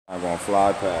I'm gonna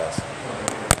fly past.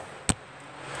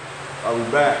 Are we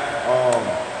back?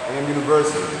 AM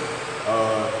University.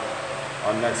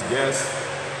 Our next guest,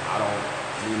 I don't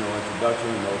need no introduction.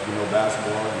 If you know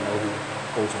basketball, you know who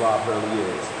Coach Bob Hurley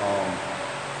is.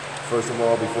 First of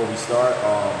all, before we start,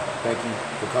 thank you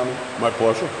for coming. My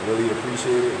pleasure. Really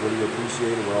appreciate it. Really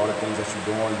appreciate it with all the things that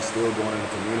you're doing. You're still doing in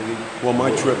the community. Well,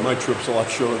 my trip's a lot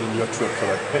shorter than your trip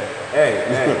today. Hey,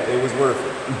 it was worth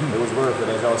it. It was worth it.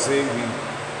 As y'all see,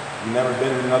 we've never been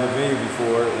in another venue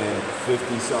before in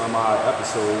 50-some odd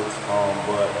episodes,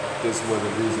 but this was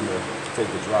a reason to take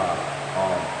the drive.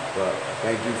 But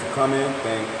thank you for coming.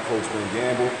 Thank Coach Ben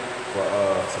Gamble for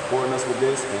supporting us with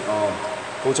this. And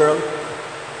Coach Hurley,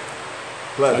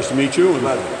 pleasure. Nice to meet you.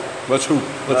 Pleasure. Let's hoop.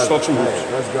 Let's talk some hoops.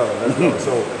 Hey, let's go.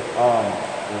 So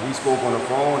when we spoke on the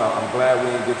phone, I'm glad we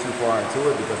didn't get too far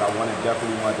into it because I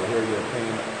definitely wanted to hear your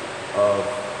opinion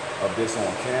of this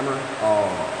on camera.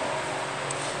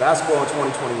 Basketball in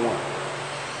 2021.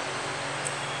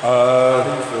 How do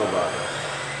you feel about it?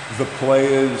 The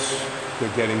players,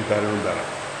 they're getting better and better.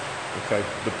 Okay?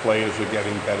 The players are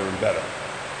getting better and better.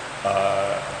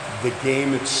 The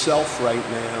game itself right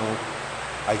now,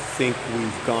 I think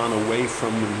we've gone away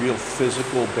from the real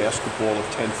physical basketball of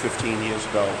 10, 15 years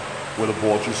ago, where the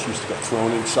ball just used to get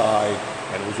thrown inside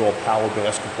and it was all power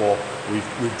basketball.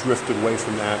 We've drifted away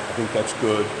from that. I think that's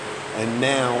good. And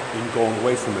now, in going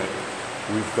away from it,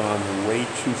 we've gone way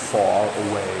too far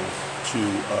away to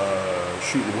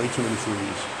shooting way too many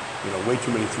threes. Way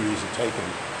too many threes are taken.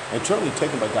 And certainly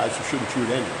taken by guys who shouldn't shoot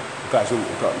any. The guys who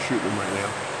are shooting them right now.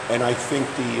 And I think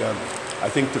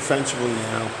defensively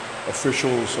now,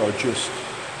 officials are just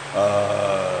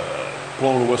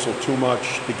blowing the whistle too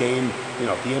much. The game, the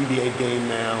NBA game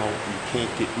now, you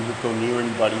can't go near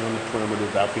anybody on the perimeter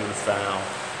without being a foul.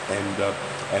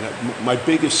 And my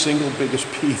single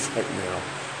biggest peeve right now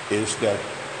is that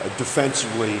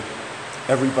defensively,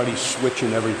 everybody's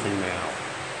switching everything now,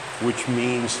 which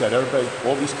means that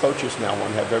all these coaches now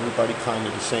want to have everybody kind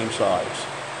of the same size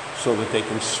so that they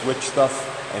can switch stuff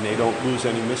and they don't lose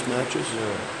any mismatches.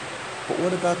 Yeah. But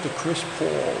what about the Chris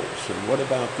Pauls and what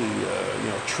about the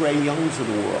Trae Youngs of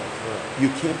the world? Yeah. You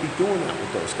can't be doing that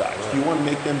with those guys. Right. You want to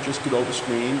make them just get over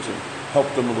screens and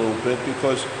help them a little bit,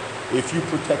 because if you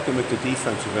protect them at the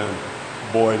defensive end,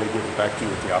 boy, they give it back to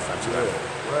you at the offensive end.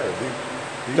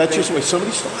 Right. That's just the way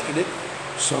somebody started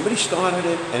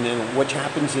it. And then what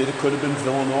happens is it could have been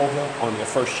Villanova on their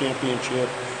first championship,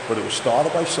 but it was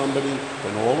started by somebody,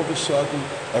 then all of a sudden,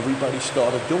 everybody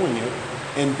started doing it.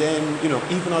 And then,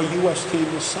 even our U.S. team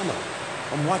this summer,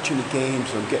 I'm watching the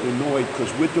games and I'm getting annoyed because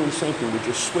we're doing the same thing. We're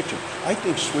just switching. I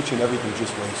think switching everything is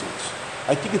just laziness.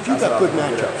 I think if you've got good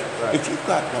matchups, if you've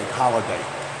got like Holiday,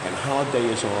 and Holiday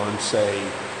is on, say,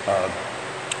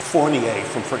 Fournier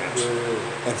from France,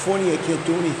 and Fournier can't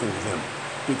do anything with him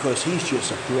because he's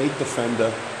just a great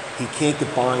defender. He can't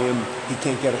get by him. He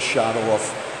can't get a shot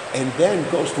off. And then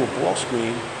goes to a ball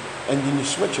screen, and then you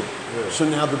switch him. Yeah. So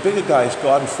now the bigger guy is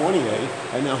guarding Fournier,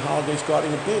 and now Holiday's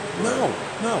guarding a big.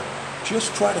 No.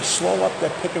 Just try to slow up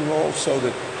that pick and roll so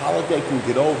that Holiday can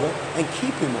get over and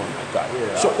keep him on that guy.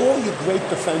 Yeah. So all your great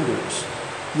defenders,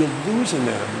 you're losing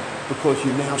them because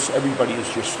everybody is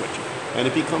just switching. And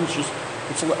it becomes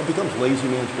lazy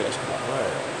man's basketball.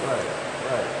 Right.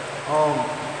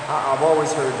 I've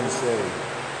always heard you say,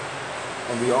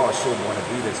 and we all should want to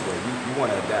be this way, you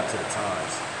want to adapt to the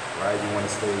times, right? You want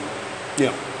to stay.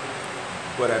 Yeah.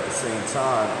 But at the same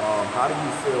time, how do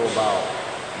you feel about,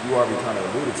 you already kind of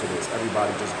alluded to this,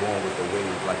 everybody just going with the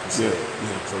wave, like you said.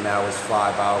 Yeah. So now it's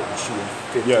 5 out, we're shooting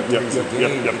 50 threes a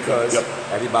game because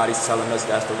everybody's telling us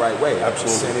that's the right way.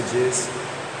 Absolutely. Percentages.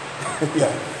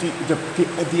 Yeah,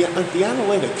 the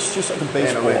analytics, just like in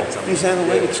baseball, these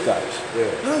analytics guys,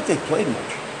 I don't think they played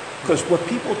much. Because what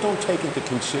people don't take into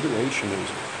consideration is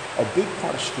a big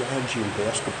part of strategy in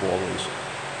basketball is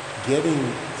getting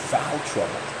foul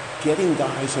trouble, getting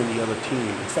guys on the other team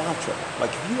in foul trouble. Like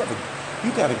if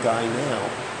you got a guy now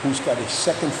who's got his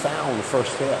second foul in the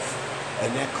first half,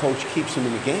 and that coach keeps him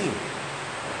in the game.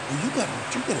 You got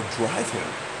to drive him.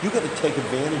 You got to take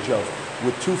advantage of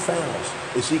with 2 fouls.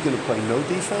 Is he going to play no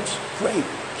defense? Great,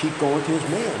 keep going to his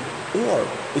man. Or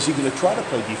is he going to try to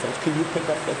play defense? Can you pick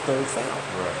up that third foul?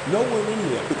 Right. Nowhere in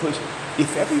there, because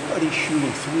if everybody's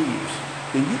shooting threes,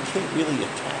 then you can't really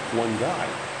attack one guy.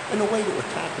 And the way to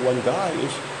attack one guy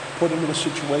is put him in a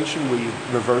situation where you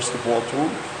reverse the ball to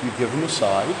him, you give him a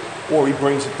side, or he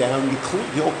brings it down,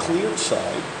 you'll clear the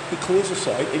side, he clears the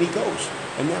side, and he goes.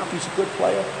 And now if he's a good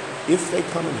player, if they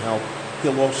come and help,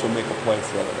 he'll also make a play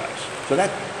for other guys. So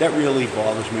that really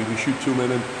bothers me. We shoot 2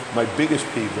 minutes. My biggest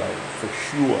peeve, though, for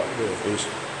sure, is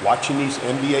watching these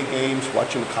NBA games,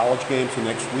 watching the college games the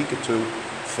next week or two,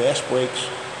 fast breaks,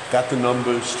 got the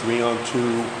numbers,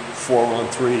 3-on-2,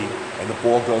 4-on-3, and the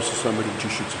ball goes to somebody who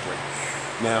just shoots a three.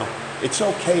 Now, it's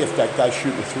okay if that guy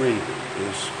shooting a three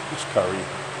is Curry,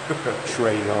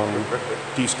 Trae Young,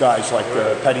 these guys like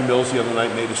Patty Mills the other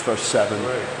night made his first 7.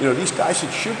 Right. You know, these guys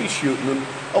that should be shooting them,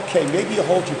 okay, maybe you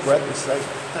hold your breath and say,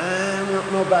 I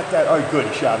don't know about that. Oh, good,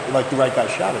 he shot it, like the right guy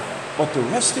shot it. But the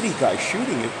rest of these guys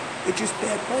shooting it, it's just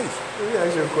bad plays. Let me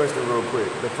ask you a question real quick.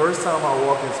 The first time I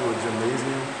walked into a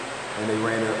gymnasium and they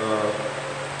ran a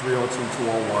 3-on-2,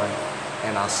 2-on-1,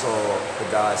 and I saw the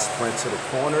guys sprint to the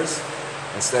corners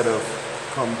instead of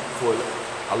come for it,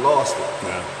 I lost it.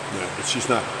 No, it's just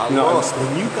not. I lost it.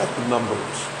 When you got the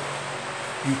numbers,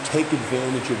 you take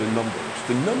advantage of the numbers.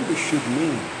 The numbers should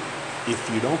mean if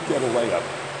you don't get a layup,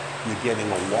 you're getting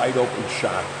a wide open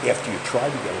shot after you try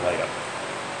to get a layup.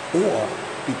 Or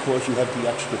because you have the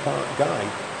extra guy,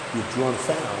 you've drawn a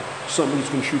foul, somebody's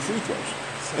going to shoot free throws.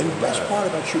 And the best part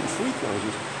about shooting free throws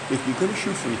is if you're going to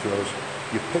shoot free throws,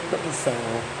 you pick up a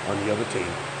foul on the other team,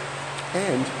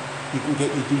 and you can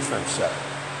get your defense set.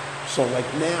 So like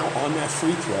now on that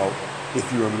free throw, if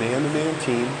you're a man-to-man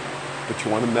team, but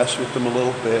you want to mess with them a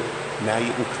little bit, now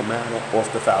you can come out off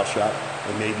the foul shot,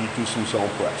 and maybe you do some zone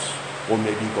press, or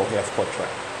maybe you go half-court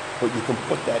track. But you can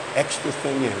put that extra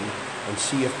thing in and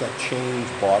see if that change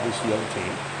bothers the other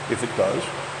team. If it does,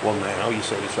 well now you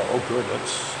say to yourself, oh good,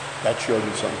 that showed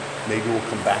you something. Maybe we'll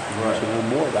come back and use a little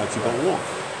more as you go along.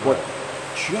 But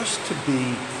just to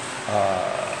be,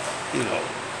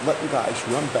 letting guys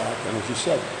run back, and as you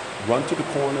said, run to the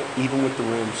corner, even with the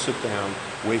rim, sit down,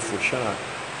 wait for a shot.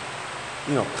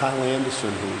 You know, Kyle Anderson,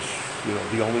 who's,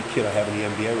 the only kid I have in the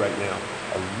NBA right now,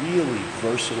 a really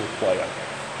versatile player.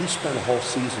 He spent a whole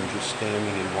season just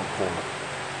standing in one corner.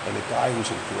 And a guy who's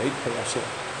a great passer,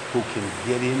 who can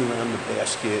get in around the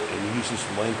basket and use his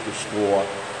length to score.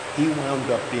 He wound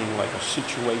up being like a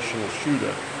situational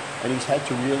shooter. And he's had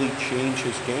to really change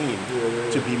his game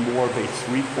to be more of a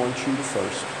three-point shooter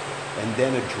first, and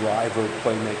then a driver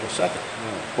playmaker second.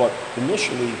 But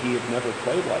initially, he had never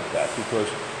played like that because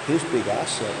his big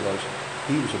asset was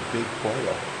he was a big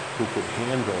player who could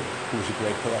handle, who was a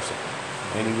great passer.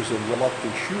 And he was a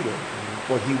reluctant shooter,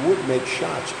 but he would make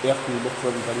shots after he looked for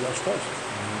everybody else first.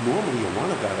 Normally, you want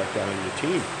a guy like that on your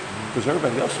team because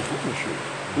everybody else is looking to shoot.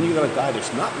 When you got a guy that's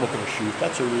not looking to shoot,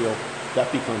 that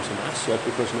becomes an asset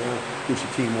because now it gives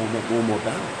your team a little more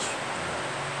balance.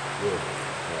 Yeah.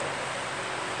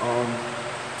 I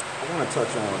want to touch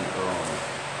on,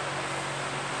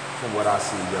 from what I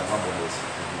see, your humbleness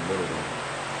and humility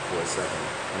for a second.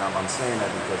 And I'm saying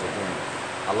that because, again,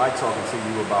 I like talking to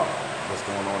you about what's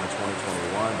going on in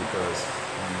 2021 because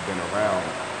you've been around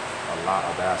a lot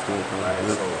of basketball, right?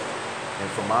 So, and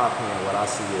from my opinion, what I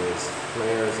see is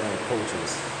players and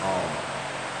coaches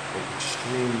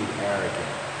extremely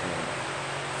arrogant and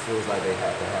feels like they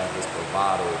have to have this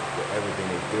bravado with everything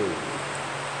they do.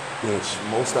 Yes.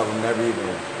 Most of them never even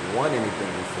won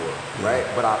anything before, right?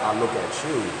 But I look at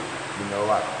you,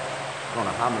 I don't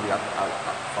know how many,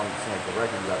 if I'm saying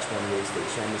correctly, you got 28 state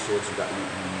championships, you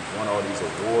won all these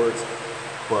awards,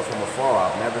 but from afar,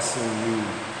 I've never seen you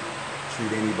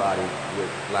treat anybody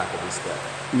with lack of respect.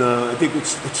 No, I think it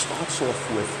starts off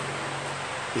with,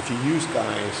 if you use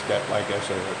guys that, like as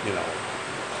a,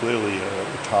 clearly a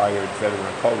retired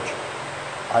veteran coach,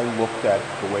 I looked at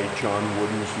the way John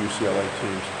Wooden's UCLA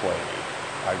teams played.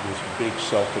 I was a big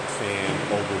Celtic fan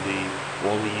over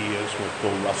all the years with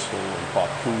Bill Russell and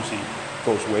Bob Cousy,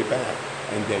 goes way back.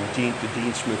 And then the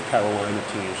Dean Smith Carolina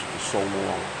teams for so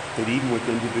long, that even with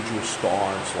individual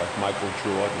stars like Michael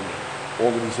Jordan and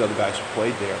all of these other guys who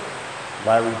played there,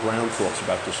 Larry Brown talks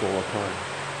about this all the time.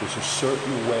 There's a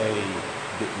certain way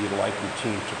that you'd like your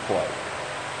team to play.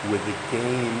 Where the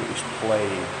game is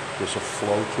played, there's a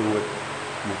flow to it.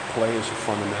 You play as a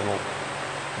fundamental.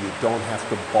 You don't have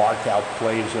to bark out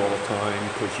plays all the time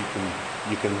because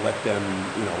you can let them,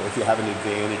 if you have an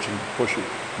advantage and push it,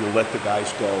 you'll let the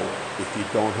guys go. If you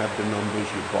don't have the numbers,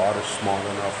 your guard is smart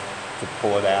enough to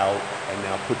pull it out and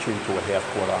now put you into a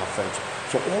half-court offense.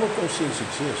 So all of those things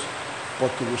exist. But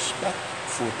the respect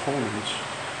for opponents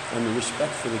and the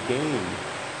respect for the game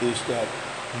is that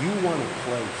you want to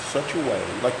play such a way,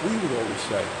 like we would always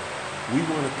say, we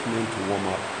want to come in to warm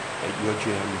up at your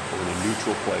gym or in a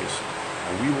neutral place,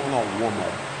 and we want our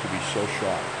warm-up to be so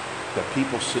sharp that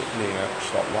people sitting there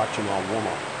start watching our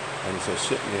warm-up, and as they're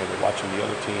sitting there, they're watching the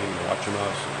other team, they're watching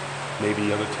us, and maybe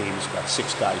the other team's got 6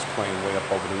 guys playing way up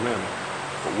over the rim,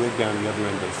 but we're down the other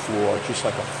end of the floor, just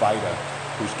like a fighter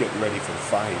who's getting ready for the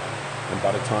fight, and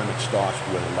by the time it starts,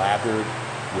 we're lathered,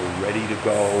 we're ready to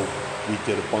go, We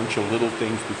did a bunch of little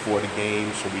things before the game,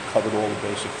 so we covered all the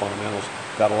basic fundamentals,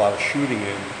 got a lot of shooting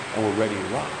in, and we're ready to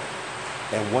rock.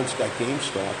 And once that game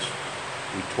starts,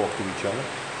 we talk to each other.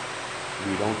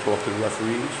 We don't talk to the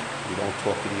referees. We don't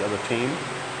talk to the other team.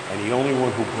 And the only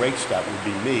one who breaks that would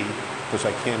be me, because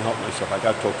I can't help myself. I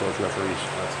got to talk to those referees.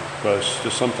 Because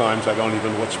just sometimes I don't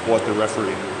even know what sport the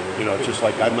referee. You know, it's just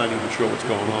like I'm not even sure what's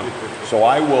going on. So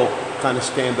I will kind of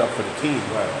stand up for the team.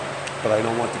 Right. But I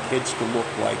don't want the kids to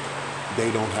look like they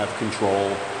don't have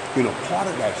control. You know, part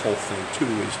of that whole thing,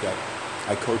 too, is that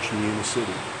I coached in the inner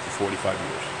city for 45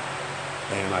 years.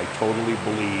 And I totally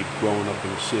believe, growing up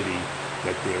in the city,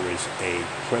 that there is a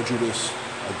prejudice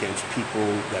against people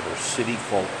that are city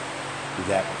folk,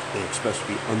 that they expect to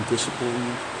be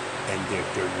undisciplined, and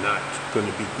they're not going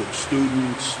to be good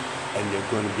students, and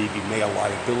they're going to be male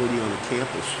liability on the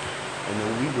campus. And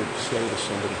then we would say to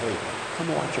somebody, hey,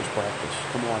 come watch us practice,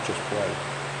 come watch us play.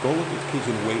 Go look at the kids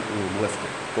in the weight room lifting.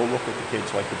 Go look at the kids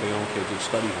like the Bayonne kids in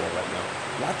study hall right now.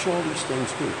 Watch all these things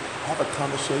too. Have a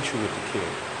conversation with the kid.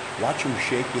 Watch him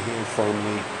shake your hand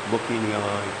firmly, look in the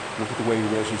eye, look at the way he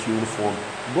wears his uniform.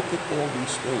 Look at all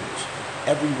these things.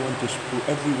 Every one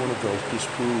of those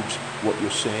disproves what you're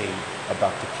saying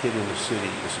about the kid in the city.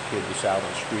 There's a kid that's out on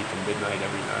the street till midnight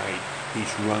every night.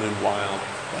 He's running wild.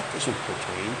 That doesn't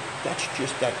pertain. That's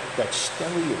just that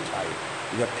stereotype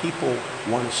that people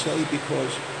want to say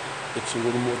because it's a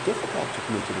little more difficult to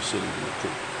come into the city to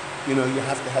recruit. You know, you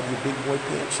have to have your big boy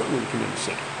pants on when you come into the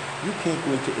city. You can't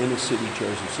go into inner city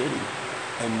Jersey City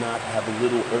and not have a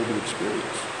little urban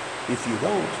experience. If you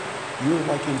don't, you're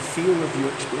like in fear of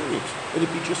your experience. It'd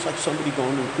be just like somebody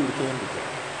going to recruit a Camden kid,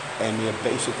 and they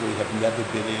basically have never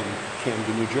been in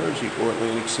Camden, New Jersey, or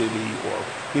Atlantic City, or,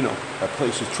 you know,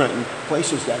 places, Trenton,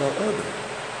 places that are urban.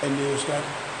 And there's that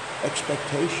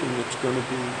expectation that's going to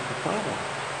be a problem.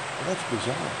 Well, that's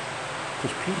bizarre, because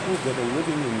people that are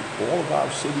living in all of our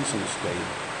cities in the state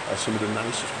are some of the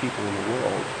nicest people in the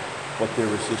world, but there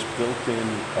is this built-in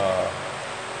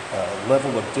level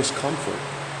of discomfort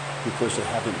because they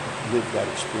haven't lived that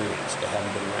experience. They haven't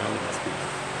been around enough people.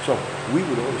 So we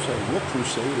would always say, we're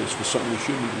crusaders for something we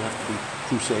shouldn't even have to be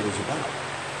crusaders about.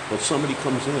 But somebody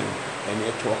comes in and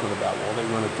they're talking about, well, they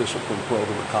run a discipline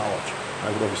program at college.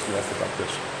 I would always laugh about this.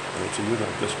 And they'd say, you run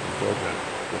a discipline program,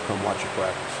 we'll come watch you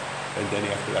practice. And then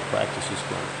after that practice is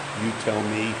done, you tell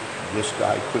me this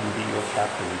guy couldn't be your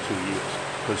captain in 2 years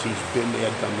because he's been there,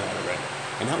 done that already.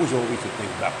 And that was always the thing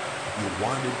about it. You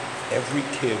wanted every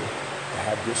kid to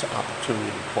have this opportunity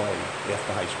to play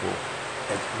after high school,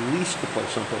 at least to play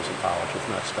someplace in college, if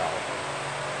not scholarship.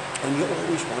 And you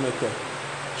always wanted to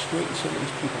straighten some of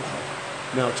these people out.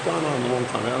 Now, it's gone on a long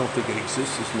time. I don't think it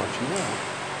exists as much now,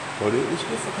 but it was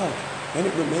difficult. And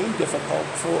it remained difficult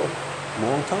for a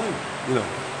long time. You know,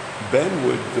 Ben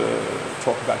would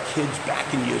talk about kids back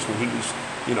in years when he was,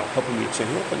 you know, helping me at St.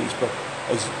 Anthony's, but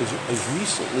as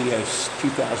recently as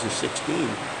 2016,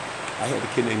 I had a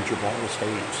kid named Javaris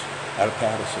Hayes out of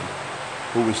Patterson,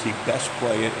 who was the best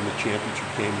player in the championship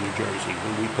game in New Jersey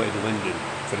when we played Linden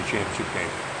for the championship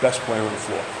game. Best player on the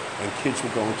floor. And kids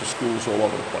were going to schools all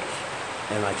over the place.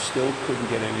 And I still couldn't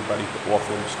get anybody to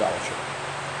offer him a scholarship.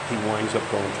 He winds up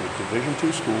going to a Division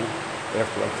II school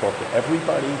after I talked to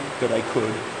everybody that I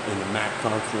could in the MAC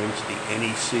conference, the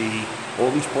NEC, all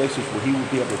these places where he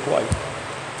would be able to play.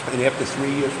 And after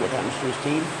 3 years, what happens to his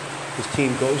team? His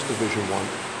team goes Division I.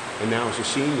 And now as a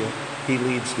senior, he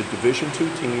leads the Division II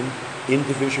team in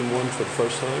Division I for the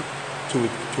first time to a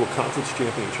conference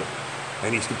championship. And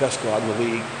he's the best guard in the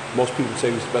league. Most people say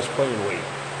he's the best player in the league.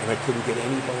 And I couldn't get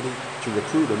anybody to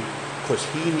recruit him because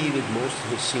he needed most of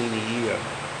his senior year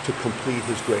to complete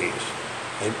his grades.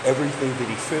 And everything that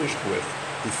he finished with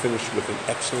an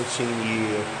excellent senior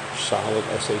year, solid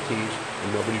SATs, and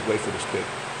nobody would wait for this kid,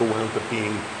 who wound up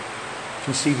being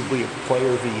conceivably a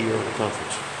player of the year in the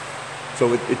conference.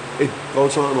 So it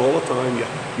goes on all the time.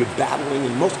 You're battling,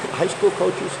 and most high school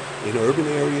coaches in urban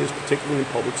areas, particularly in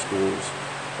public schools,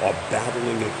 are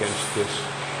battling against this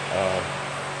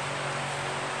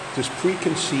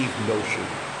preconceived notion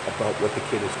about what the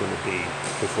kid is going to be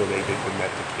before they've even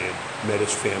met the kid, met his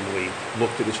family,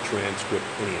 looked at his transcript,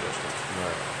 any of those things.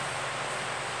 Right.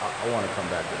 I want to come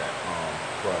back to that.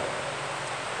 But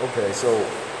okay, so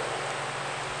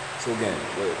again,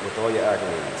 with all your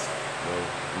accolades, you know,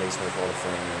 Naismith Hall of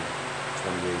Fame,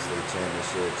 28 state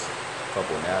championships, a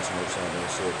couple of national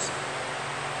championships,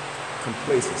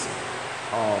 complacency.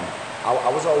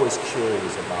 I was always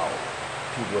curious about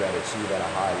people that achieve at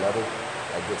a high level,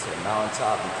 that get to the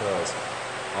mountaintop, because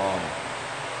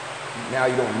now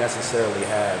you don't necessarily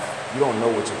you don't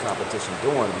know what your competition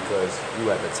doing because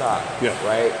you at the top, yeah.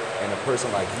 Right? And a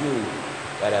person like you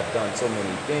that have done so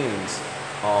many things,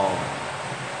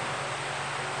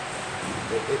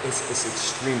 it's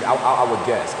extremely, I would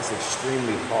guess, it's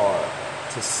extremely hard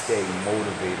to stay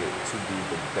motivated to be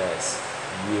the best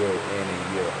year in and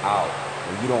year out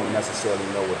when you don't necessarily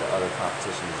know what the other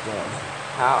competition is doing.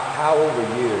 How over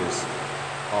years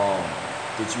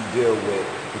did you deal with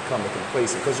becoming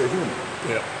complacent? Because you're human.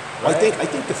 Yeah. Right? I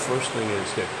think the first thing is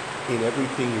that in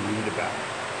everything you read about,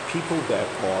 people that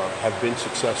have been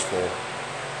successful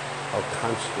are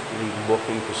constantly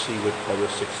looking to see what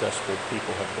other successful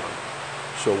people have done.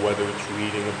 So whether it's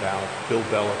reading about Bill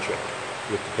Belichick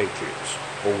with the Patriots,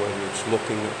 or whether it's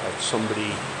looking at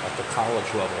somebody at the college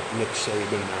level, Nick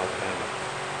Saban in Alabama,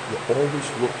 you're always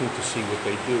looking to see what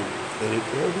they do. And it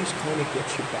always kind of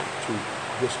gets you back to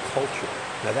this culture.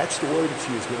 Now that's the word that's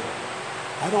used now.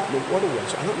 I don't know what it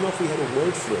was. I don't know if we had a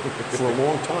word for it for a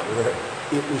long time. Right.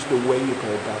 It was the way you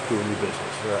go about doing your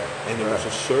business. Right. And there was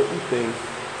a certain thing,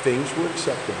 things were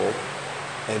acceptable,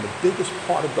 and the biggest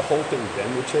part of the whole thing, Ben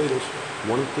would say this,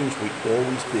 one of the things we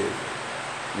always did,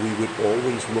 we would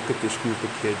always look at this group of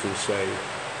kids and say,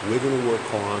 we're going to work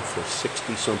hard for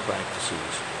 60-some practices.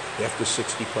 After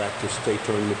 60 practice, state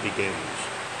tournament begins.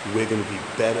 We're going to be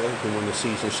better than when the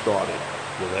season started.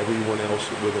 Will everyone else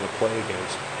that we're going to play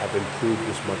against have improved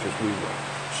as much as we will?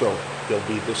 So there'll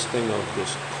be this thing of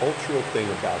this cultural thing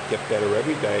about get better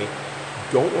every day.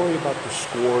 Don't worry about the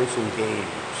scores and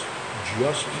games.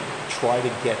 Just try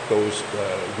to get those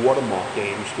watermark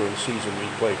games during the season where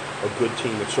you play a good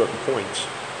team at certain points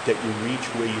that you reach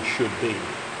where you should be,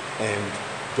 and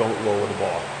don't lower the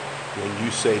bar. When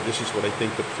you say this is what I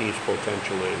think the team's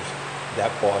potential is, that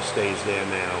bar stays there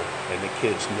now, and the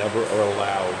kids never are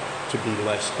allowed to be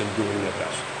less than doing their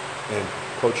best. And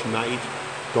Coach Knight,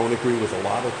 don't agree with a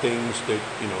lot of things that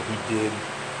he did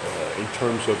in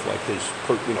terms of like his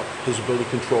ability to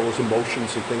control his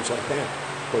emotions and things like that.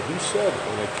 But he said,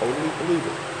 and I totally believe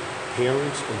it,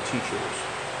 parents and teachers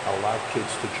allow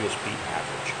kids to just be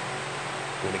average.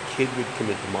 When a kid would come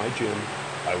into my gym,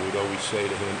 I would always say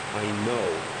to him, I know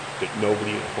that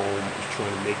nobody at home is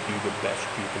trying to make you the best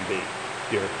you can be.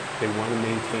 They want to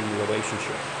maintain the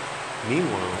relationship.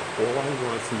 Meanwhile, all I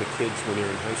want from the kids when they're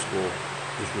in high school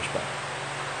is respect.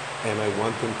 And I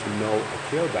want them to know I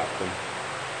care about them,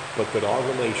 but that our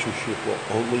relationship will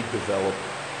only develop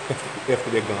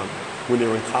after they're gone. When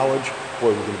they're in college,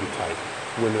 boy, we're going to be tight.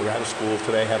 When they're out of school,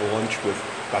 today I had a lunch with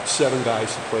about 7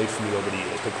 guys who played for me over the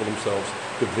years. They call themselves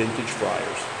the Vintage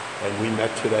Friars. And we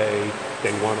met today.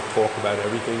 They want to talk about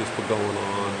everything that's been going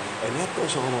on. And that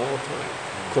goes on all the time.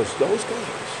 Because those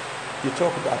guys, you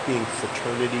talk about being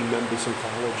fraternity members in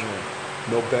college,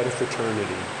 no better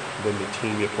fraternity than the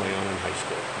team you play on in high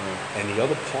school. And the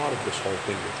other part of this whole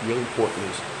thing that's really important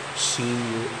is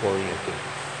senior-oriented.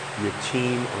 Your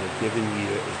team on a given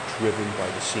year is driven by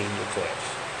the senior class.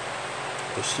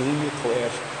 The senior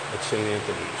class at St.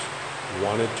 Anthony's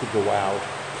wanted to go out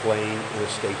playing in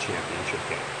a state championship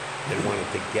game. They wanted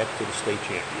to get to the state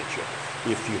championship.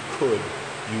 If you could,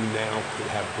 you now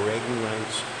could have bragging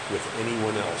rights with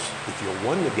anyone else. If you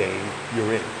won the game,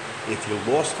 you're in. If you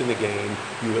lost in the game,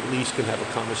 you at least can have a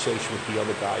conversation with the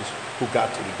other guys who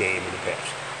got to the game in the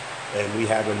past. And we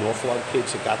had an awful lot of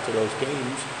kids that got to those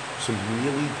games. Some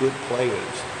really good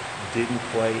players didn't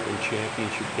play in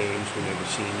championship games when they were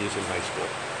seniors in high school.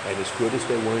 And as good as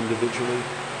they were individually,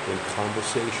 when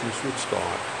conversations would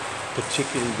start,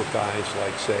 particularly with guys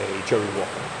like, say, Jerry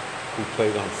Walker, who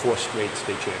played on 4 straight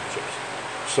state championships.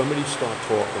 Somebody start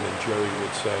talking and Jerry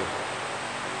would say,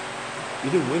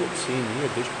 you didn't win it senior year,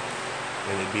 did you?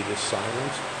 And there'd be this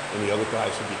silence, and the other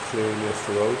guys would be clearing their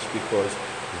throats because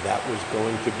that was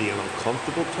going to be an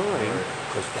uncomfortable time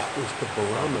because that was the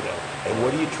barometer. And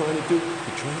what are you trying to do?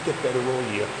 You're trying to get better all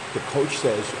year. The coach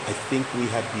says, I think we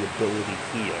have the ability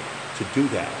here to do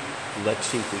that. Let's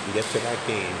see if we can get to that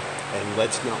game, and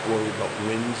let's not worry about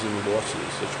wins and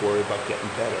losses. Let's worry about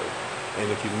getting better. And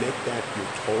if you make that your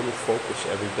total focus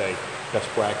every day,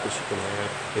 best practice you can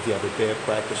have. If you have a bad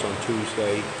practice on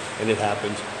Tuesday and it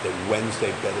happens, then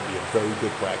Wednesday better be a very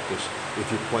good practice. If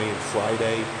you're playing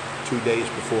Friday, 2 days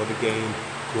before the game,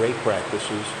 great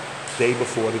practices. Day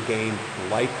before the game,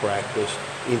 light practice,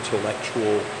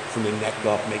 intellectual from the neck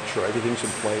up, make sure everything's in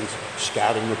place,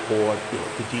 scouting report,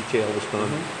 the detail is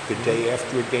done. The day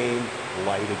after a game,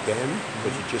 light again,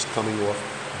 because you're just coming off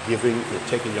you're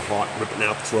taking your heart, ripping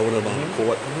out, throwing it on the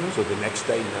court. So the next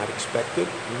day, not expected.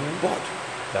 But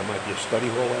that might be a study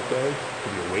hall that day,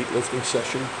 could be a weightlifting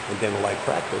session, and then a light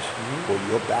practice. Well,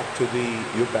 you're back to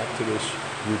this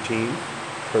routine,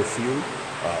 curfew,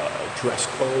 dress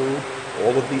code,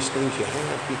 all of these things you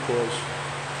have, because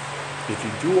if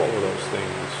you do all of those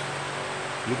things,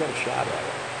 you got a shot at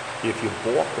it. if you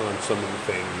balk on some of the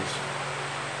things,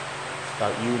 it's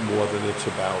about you more than it's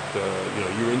about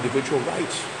your individual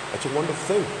rights. That's a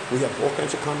wonderful thing. We have all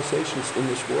kinds of conversations in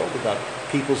this world about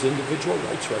people's individual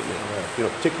rights right now.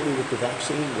 Right. Particularly with the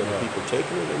vaccine, whether people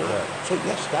taking it or not. Right. So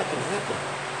yes, that can happen.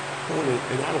 But when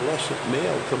an adolescent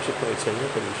male comes to play and say,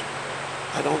 Anthony,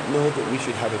 I don't know that we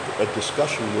should have a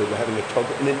discussion where we're having an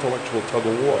intellectual tug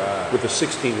of war with a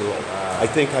 16-year-old. I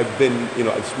think I've been,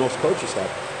 as most coaches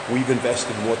have, we've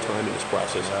invested more time in this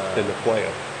process than the player.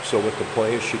 So what the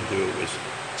player should do is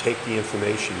take the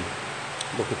information,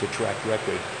 look at the track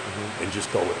record, and just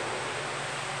go with it.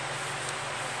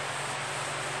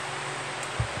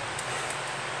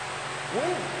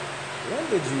 When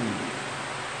did you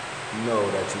know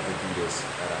that you could do this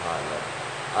at a high level?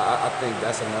 I think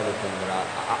that's another thing that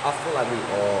I feel like we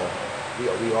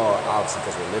all obviously,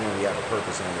 because we're living, we have a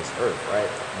purpose on this earth,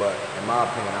 right? But in my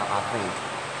opinion, I think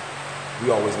we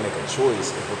always make a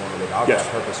choice if we're going to live out that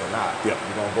purpose or not. Yeah.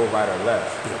 You're going to go right or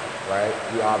left, right?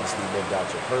 You obviously lived out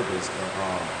your purpose,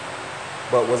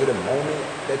 but was it a moment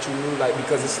that you knew, like,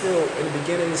 because it's still in the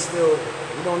beginning, it's still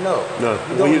we don't know. No,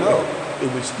 we don't know. It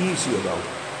was easier though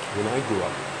when I grew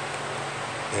up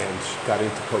and got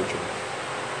into coaching.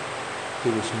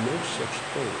 There was no such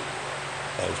thing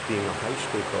as being a high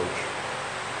school coach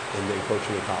and then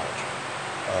coaching in college.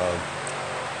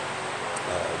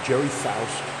 Jerry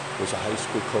Faust was a high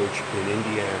school coach in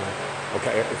Indiana,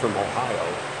 from Ohio,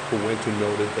 who went to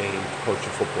Notre Dame to coach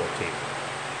a football team.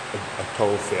 A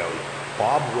total failure.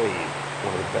 Bob Wade,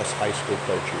 one of the best high school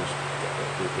coaches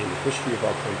in the history of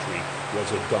our country, was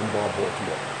at Dunbar,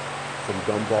 Baltimore. From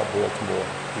Dunbar, Baltimore,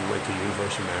 he went to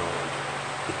University of Maryland.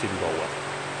 It didn't go well.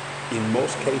 In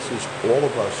most cases, all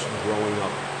of us growing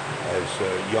up as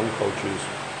young coaches,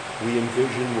 we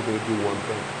envisioned we're going to do one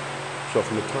thing. So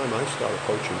from the time I started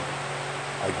coaching,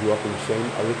 I lived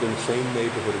in the same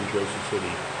neighborhood in Jersey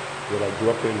City that I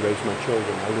grew up in, raised my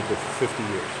children. I lived there for 50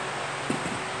 years.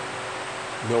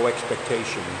 No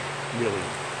expectation, really,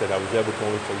 that I was ever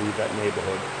going to leave that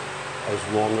neighborhood as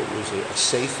long as it was a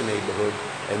safe neighborhood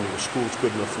and there were schools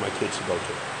good enough for my kids to go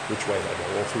to, which way I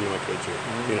had all three of my kids are,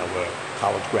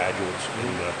 college graduates,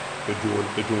 and they're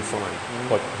doing fine.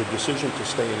 But the decision to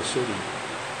stay in the city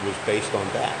was based on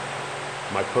that.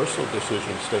 My personal decision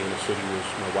to stay in the city was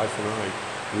my wife and I,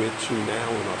 we're two now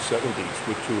in our 70s,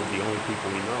 we're two of the only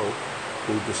people we know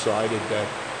who decided that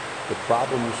the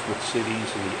problems with cities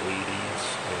in the 80s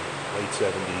and late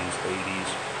 70s, 80s,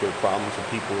 there were problems and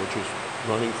people were just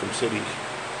running from cities.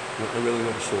 I really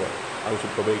never saw it. I was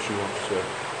a probation officer.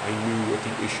 I knew what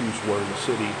the issues were in the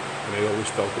city, and I always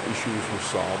felt the issues were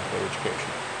solved by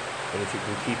education. And if you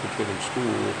can keep a kid in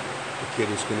school, the kid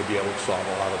is going to be able to solve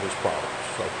a lot of his problems.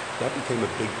 So that became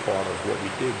a big part of what we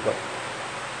did. But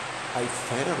I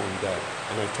found that,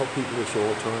 and I tell people this all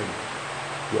the time,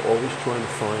 you're always trying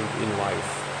to find in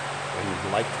life, and you'd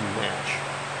like to match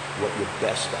what you're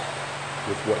best at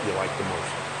with what you like the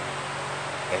most.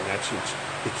 And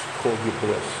it's called your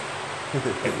bliss.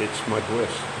 And it's my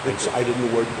bliss. It's cited in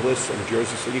the word bliss. I'm a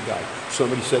Jersey City guy.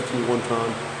 Somebody said to me one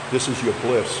time, "This is your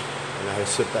bliss." And I had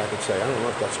to sit back and say, I don't know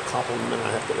if that's a compliment.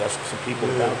 I have to ask some people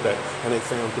about that. And I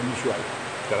found that he's right.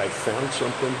 That I found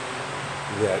something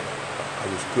that I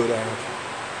was good at.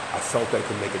 I felt I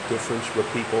could make a difference with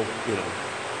people,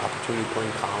 opportunity to play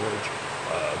in college,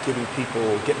 getting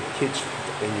kids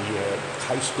in the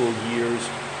high school years,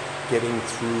 getting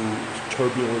through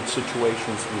turbulent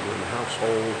situations within the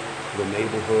household, the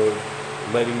neighborhood,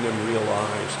 letting them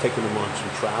realize, taking them on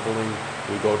some traveling.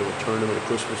 We go to a tournament at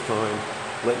Christmas time,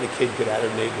 letting the kid get out of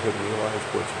the neighborhood and realize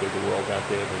what's a bigger world out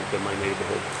there than my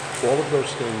neighborhood. All of those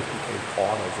things became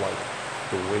part of,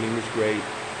 the winning is great.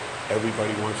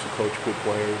 Everybody wants to coach good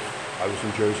players. I was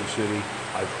in Jersey City.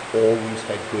 I've always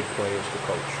had good players to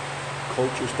coach.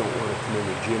 Coaches don't want to come in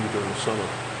the gym during the summer,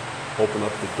 open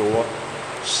up the door,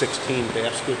 16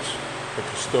 baskets. The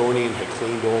custodian had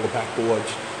cleaned all the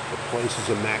backboards. The place is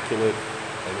immaculate,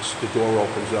 and the door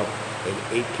opens up, and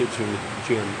 8 kids are in the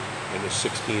gym, and there's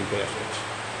 16 baskets.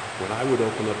 When I would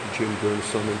open up the gym during the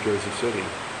summer in Jersey City,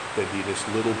 there'd be this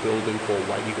little building called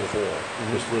White Eagle Hall,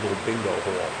 this little bingo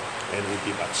hall, and it would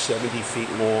be about 70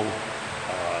 feet long.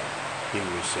 It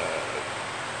was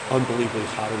unbelievably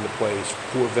hot in the place,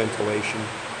 poor ventilation,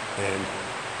 and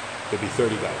there'd be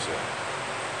 30 guys there.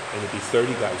 And there'd be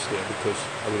 30 guys there because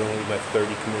I would only let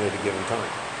 30 come in at a given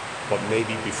time. But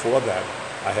maybe before that,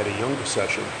 I had a younger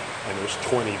session, and there was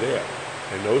 20 there.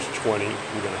 And those 20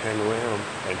 were going to hang around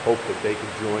and hope that they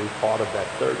could join part of that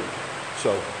 30.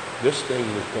 So this thing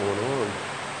was going on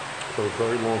for a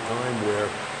very long time where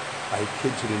I had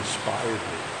kids that inspired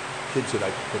me, kids that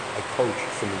I coached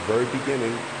from the very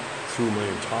beginning through my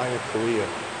entire career,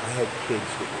 I had kids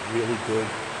that were really good.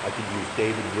 I could use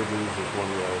David Rivers as one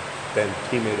row, Ben,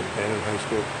 teammate of Ben in high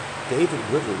school. David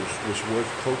Rivers was worth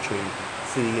coaching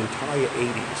for the entire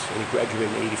 80s, and he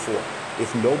graduated in 84. If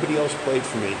nobody else played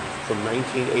for me from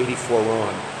 1984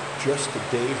 on, just the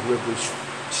Dave Rivers,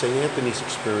 St. Anthony's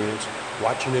experience,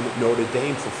 watching him at Notre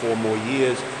Dame for 4 more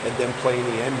years, and then playing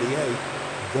the NBA,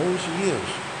 those years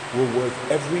were worth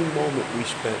every moment we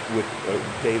spent with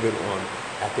David on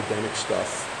academic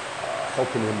stuff,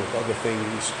 helping him with other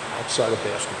things outside of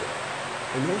basketball.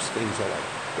 And those things are like,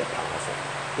 they're powerful.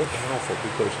 They're powerful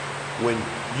because when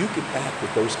you get back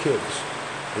with those kids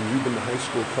and you've been the high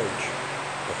school coach,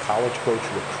 the college coach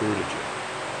recruited you.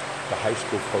 The high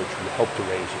school coach helped to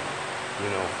raise you. You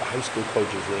know, the high school coach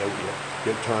is there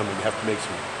your time when you have to make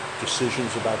some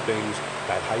decisions about things.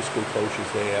 That high school coach is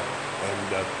there,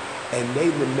 and they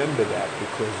remember that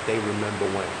because they remember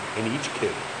when. And each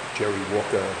kid, Jerry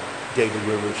Walker, David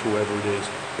Rivers, whoever it is,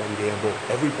 Ben Gamble,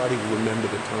 everybody will remember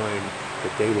the time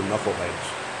that they were knuckleheads.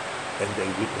 And they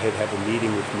had have a meeting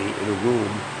with me in a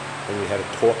room, and we had to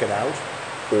talk it out,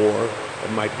 or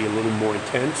it might be a little more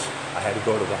intense. I had to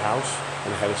go to the house,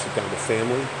 and I had to sit down with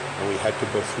family, and we had to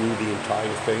go through the entire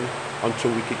thing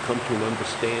until we could come to an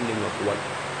understanding of what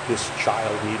this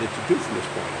child needed to do from this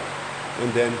point on. And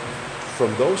then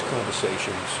from those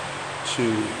conversations to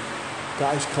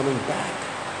guys coming back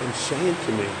and saying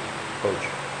to me, Coach,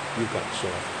 you've got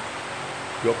soft.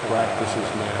 Your practices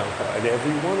now, and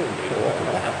every one of them, they all come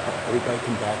back. Everybody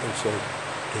come back and say,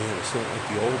 Dan, it's not like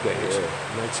the old days. Yeah.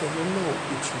 And I'd say, well, no,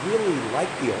 it's really like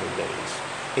the old days,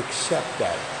 except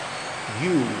that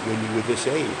you, when you were this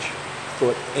age,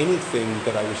 thought anything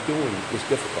that I was doing was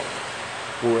difficult.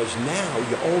 Whereas now,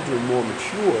 you're older and more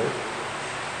mature,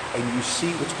 and you see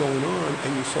what's going on,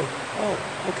 and you say, oh,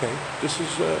 okay, this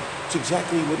is it's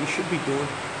exactly what he should be doing,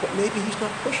 but maybe he's not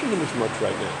pushing him as much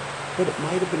right now. But it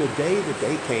might have been a day that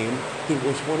they came, it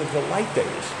was one of the light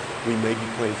days. We may be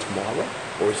playing tomorrow,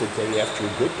 or it's a day after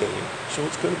a good game, so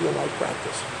it's going to be a light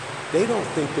practice. They don't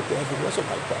think that there ever was a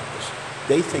light practice.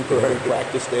 They think that every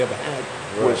practice they ever had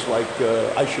was like,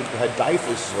 I should have had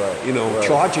DYFS,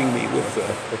 charging me with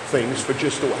things for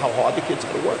just how hard the kids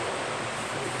had to work.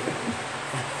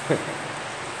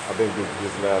 I think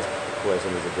this last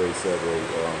question is a great segue,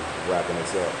 wrapping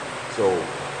this up. So,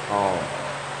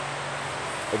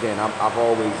 again, I've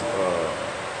always,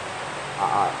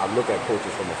 I look at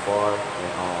coaches from afar,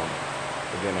 and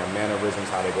again, their mannerisms,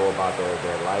 how they go about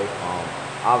their life.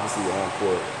 Obviously, on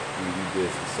court, we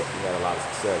had a lot of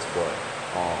success, but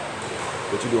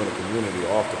what you do in the community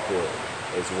off the court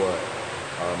is what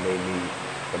made me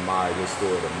admire this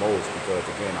story the most, because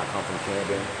again, I come from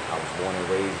Camden, I was born and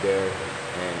raised there,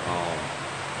 and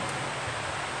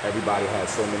everybody has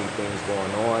so many things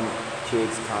going on.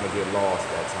 Kids kind of get lost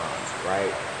at times,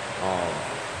 right?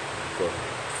 For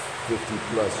 50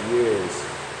 plus years,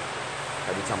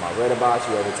 every time I read about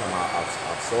you, every time I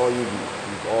saw you,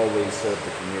 you've always served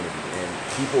the community. And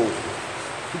people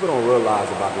don't realize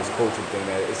about this coaching thing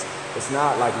that it's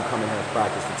not like you come in here and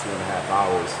practice for 2.5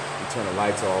 hours, you turn the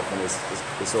lights off and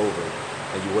it's over,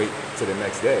 and you wait till the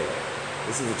next day.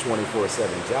 This is a 24/7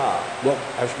 job. Well,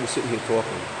 as we're sitting here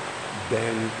talking,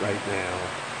 Ben right now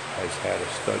has had a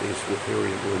studies with here.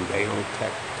 We're in Bayonne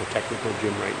Tech, the technical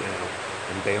gym right now,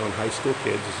 and Bayonne high school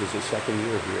kids. This is his second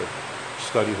year here.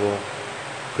 Study hall,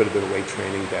 could have been a weight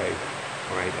training day,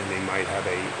 all right? And they might have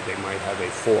a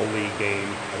fall league game.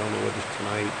 I don't know whether it's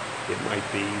tonight. It might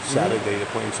be Saturday.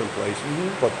 They're playing someplace,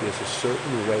 but there's a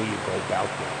certain way you go about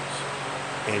things,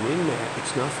 and in that,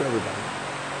 it's not for everybody.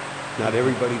 Not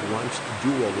everybody wants to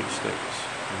do all these things.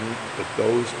 But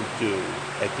those that do,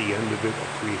 at the end of it,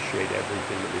 appreciate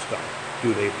everything that was done.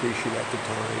 Do they appreciate at the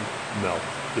time? No.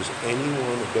 Does any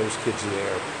one of those kids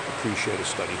there appreciate a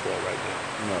study hall right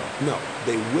now? No.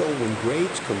 They will when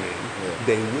grades come in. Yeah.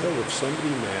 They will if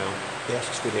somebody now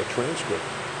asks for their transcript,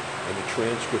 and the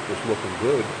transcript is looking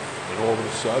good, and all of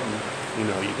a sudden, you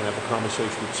can have a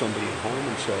conversation with somebody at home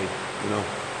and say,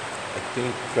 I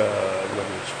think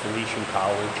whether it's Felician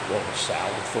College or Sal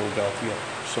of Philadelphia,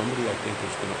 somebody I think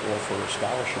is going to offer a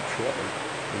scholarship shortly.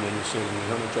 And then you're saying,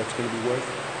 how much that's going to be worth?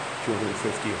 $250,000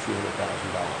 or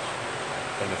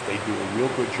 $300,000. And if they do a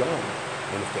real good job,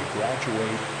 and if they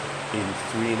graduate in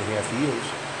 3.5 years,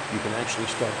 you can actually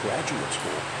start graduate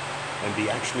school and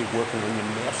be actually working on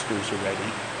your master's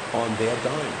already on their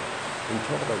dime. And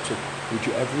talk about it. So would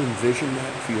you ever envision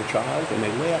that for your child? And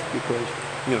they laugh because,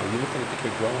 you're looking at the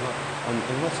kid growing up,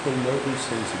 unless they know these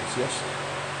things exist,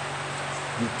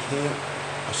 you can't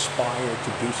aspire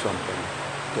to do something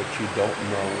that you don't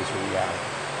know is a reality.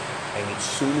 And as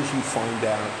soon as you find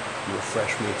out you're a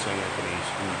freshman at St. Anthony's,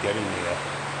 and you get in there,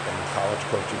 and the college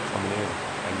coach is coming in,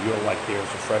 and you're like there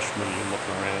as a freshman, you're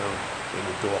looking around, and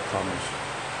the door comes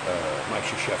Mike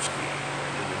Krzyzewski,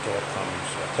 and in the door comes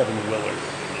Kevin Willard,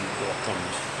 and in the door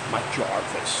comes Mike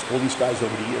Jarvis. All these guys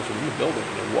over the years, and you're building,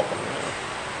 and you're walking around,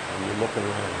 and you're looking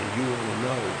around, and you want to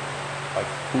know, like,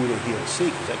 who they're here to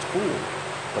see, because that's cool.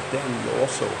 But then you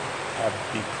also have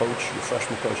the coach, your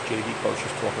freshman coach, JV coach,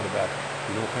 is talking about,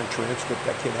 you know what kind of transcript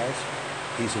that kid has?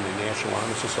 He's in the National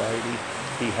Honor Society.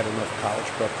 He had enough college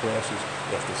prep classes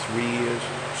after 3 years.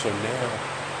 So now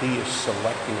he is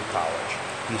selecting a college.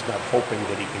 He's not hoping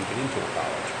that he can get into a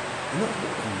college. No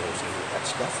one knows any of that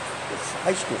stuff. With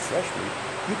high school freshmen,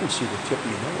 you can see the tip of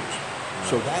your nose.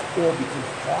 So that all becomes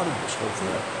part of this whole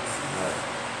thing.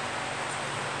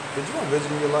 Did you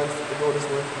envision your life to go this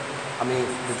way? I mean,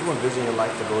 did you envision your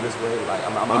life to go this way? Like,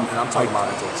 I'm talking about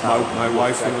in totality. My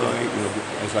wife and I, you know,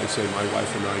 as I say, my wife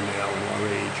and I now, in our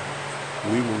age,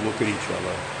 we will look at each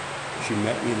other. She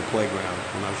met me in the playground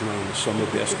when I was running the summer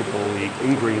basketball league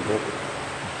in Greenville,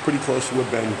 pretty close to where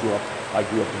Ben grew up. I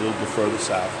grew up a little bit further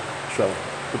south. So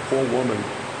the poor woman,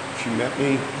 she met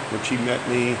me. When she met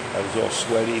me, I was all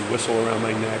sweaty, whistle around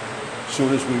my neck. As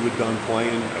soon as we were done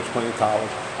playing, I was playing college,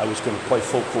 I was going to play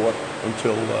full court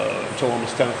until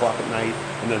almost 10 o'clock at night,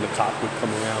 and then the cop would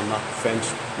come around, knock the fence,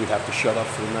 we'd have to shut up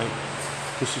for the night.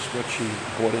 This is what she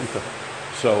bought into.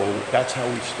 So that's how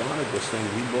we started this thing.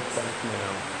 We look back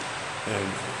now, and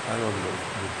I don't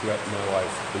regret my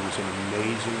life. It was an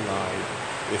amazing ride.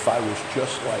 If I was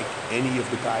just like any of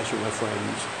the guys who were my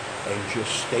friends and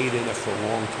just stayed in it for a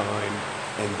long time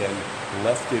and then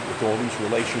left it with all these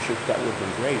relationships, that would have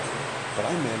been great. But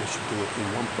I managed to do it in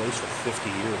one place for 50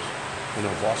 years. You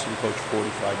know, varsity coach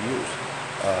 45 years.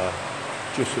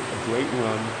 Just a great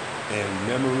run and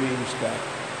memories that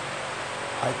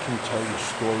I can tell you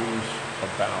stories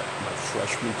about my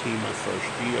freshman team my first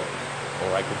year,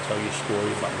 or I can tell you a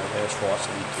story about my last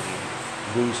varsity team,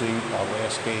 losing our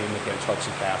last game against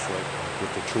Hudson Catholic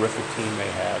with the terrific team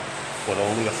they had, but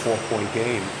only a 4-point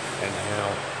game, and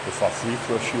how if our free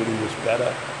throw shooting was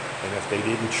better, and if they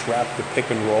didn't trap the pick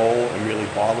and roll and really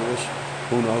bother us,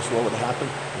 who knows what would happen?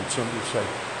 And somebody would say,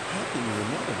 how can you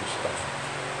remember this stuff?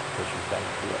 Because you're that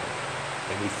good.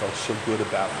 And we felt so good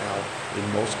about how, in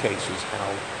most cases, how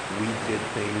we did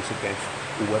things against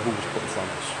whoever was put in front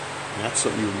of us. And that's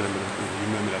something you remember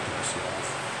that to this life.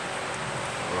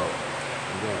 Well,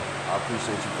 again, I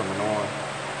appreciate you coming on.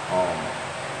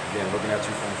 Again, looking at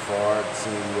you from afar,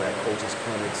 seeing you at coaches'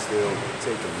 clinics, still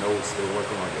taking notes, still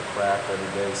working on your craft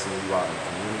every day, seeing you out in the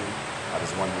community. I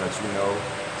just wanted to let you know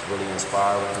it's really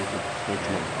inspiring. Thank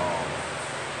you.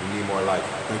 We need more life.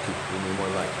 Thank you. We need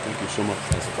more life. Thank you so much.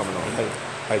 Thanks for coming on.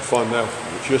 I had fun now.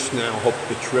 Just now, hope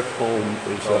the trip home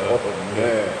is.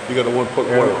 You got a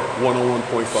 101.5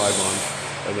 on,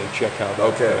 and then check out.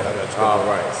 How that's going. All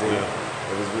right. See, it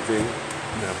was with you.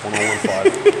 Yeah,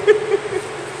 101.5.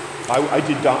 I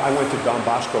went to Don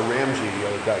Bosco Ramsey the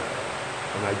other day,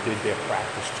 and I did their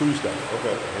practice Tuesday.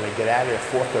 Okay. And I get out of there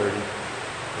at 4:30,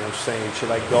 and I'm saying,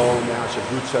 should I go now? I said,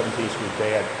 Route 17 is going to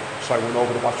be bad. So I went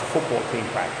over to watch the football team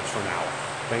practice for an hour.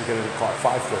 Then get in the car at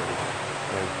 5:30.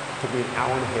 And it took me an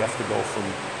hour and a half to go from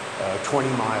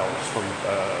 20 miles from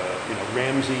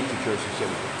Ramsey to Jersey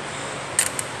City.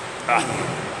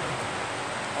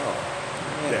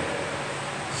 Yeah.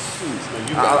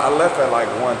 I left at like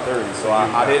 1:30, so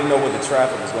I didn't know what the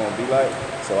traffic was going to be like.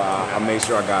 So I made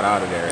sure I got out of there.